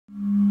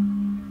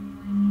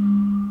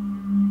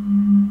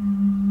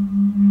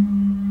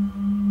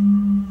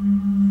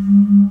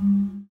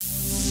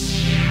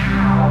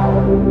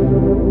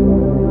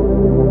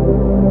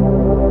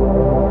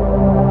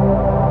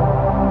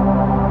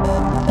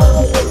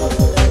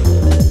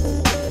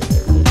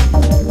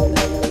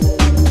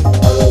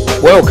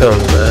Welcome,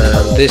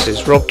 this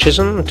is Rob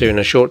Chisholm doing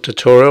a short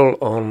tutorial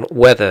on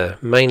weather,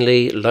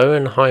 mainly low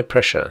and high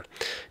pressure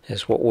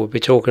is what we'll be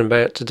talking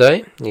about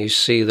today. You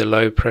see the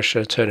low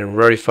pressure turning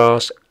very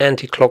fast,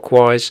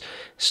 anti-clockwise,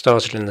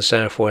 started in the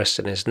southwest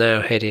and is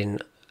now heading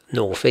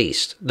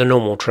northeast, the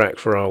normal track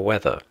for our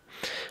weather.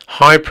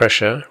 High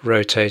pressure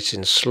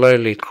rotating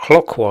slowly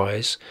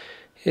clockwise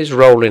is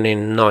rolling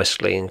in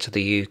nicely into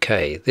the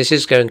UK. This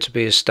is going to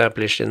be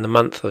established in the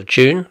month of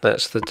June,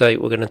 that's the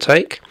date we're going to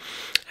take.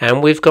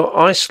 And we've got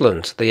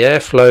Iceland. The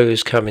airflow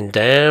is coming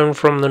down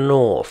from the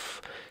north.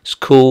 It's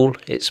cool,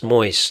 it's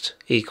moist,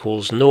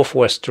 equals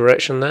northwest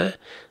direction there.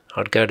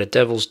 I'd go to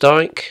Devil's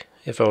Dyke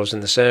if I was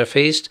in the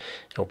southeast.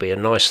 It'll be a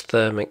nice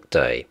thermic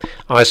day.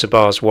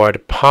 Isobars wide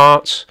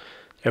apart,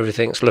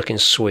 everything's looking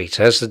sweet.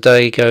 As the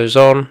day goes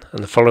on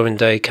and the following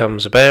day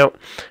comes about,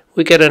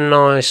 we get a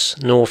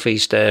nice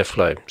northeast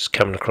airflow. It's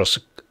coming across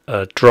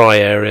a dry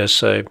area,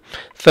 so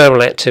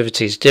thermal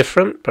activity is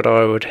different, but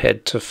I would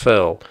head to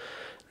Firle.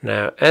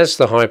 Now, as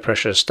the high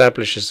pressure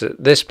establishes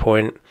at this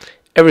point,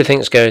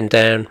 everything's going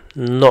down,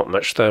 not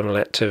much thermal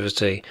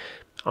activity.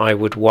 I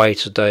would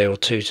wait a day or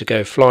two to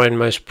go flying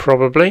most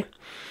probably.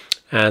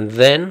 And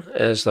then,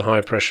 as the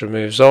high pressure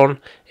moves on,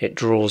 it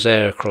draws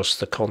air across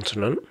the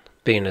continent,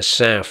 being a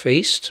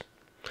southeast.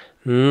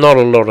 Not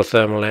a lot of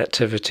thermal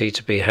activity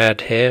to be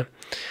had here.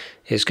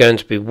 It's going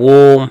to be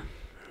warm,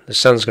 the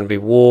sun's going to be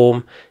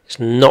warm, it's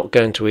not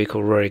going to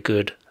equal very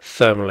good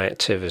thermal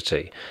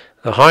activity.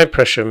 The high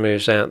pressure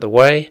moves out the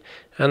way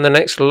and the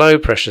next low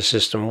pressure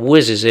system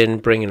whizzes in,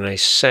 bringing a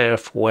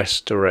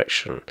southwest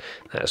direction.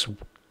 That's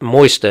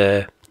moist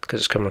air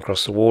because it's coming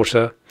across the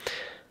water.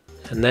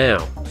 And now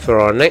for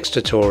our next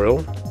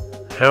tutorial,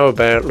 how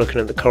about looking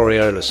at the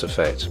Coriolis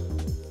effect?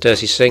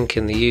 Dirty sink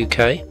in the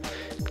UK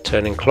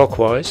turning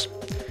clockwise,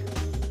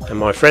 and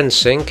my friend's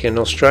sink in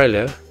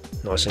Australia,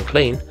 nice and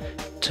clean,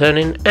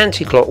 turning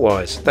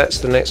anti-clockwise. That's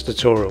the next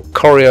tutorial,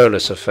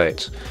 Coriolis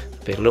effect.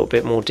 Be a little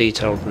bit more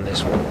detailed than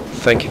this one.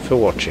 Thank you for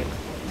watching.